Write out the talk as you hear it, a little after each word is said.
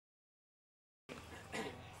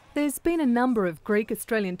There's been a number of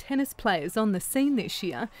Greek-Australian tennis players on the scene this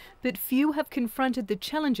year, but few have confronted the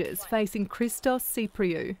challenges facing Christos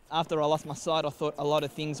Cypreou. After I lost my sight, I thought a lot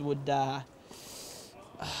of things would not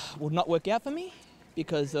work out for me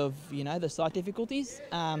because of, the sight difficulties.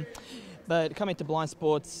 But coming to blind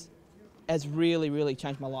sports has really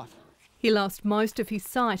changed my life. He lost most of his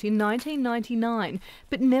sight in 1999,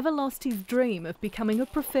 but never lost his dream of becoming a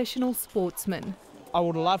professional sportsman. I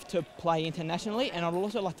would love to play internationally, and I'd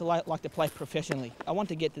also like to play professionally. I want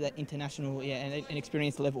to get to that international and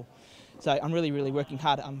experience level. So I'm really working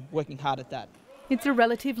hard. I'm working hard at that. It's a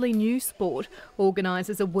relatively new sport.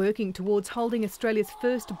 Organisers are working towards holding Australia's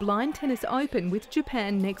first blind tennis open with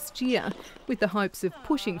Japan next year, with the hopes of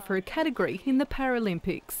pushing for a category in the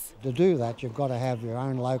Paralympics. To do that, you've got to have your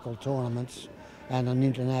own local tournaments and an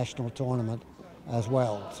international tournament as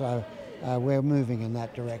well. So we're moving in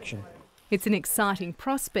that direction. It's an exciting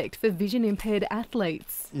prospect for vision-impaired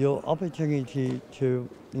athletes. Your opportunity to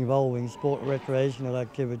involve in sport recreational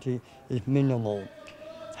activity is minimal.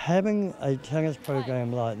 Having a tennis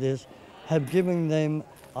program like this have given them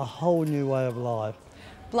a whole new way of life.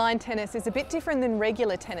 Blind tennis is a bit different than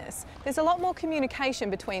regular tennis. There's a lot more communication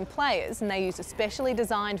between players and they use a specially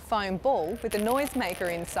designed foam ball with a noisemaker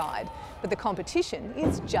inside. But the competition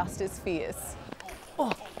is just as fierce.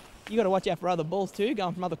 Oh, you got to watch out for other balls too,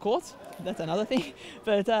 going from other courts. That's another thing.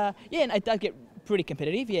 But it does get pretty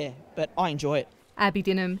competitive, but I enjoy it. Abby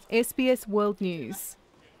Dinham, SBS World News.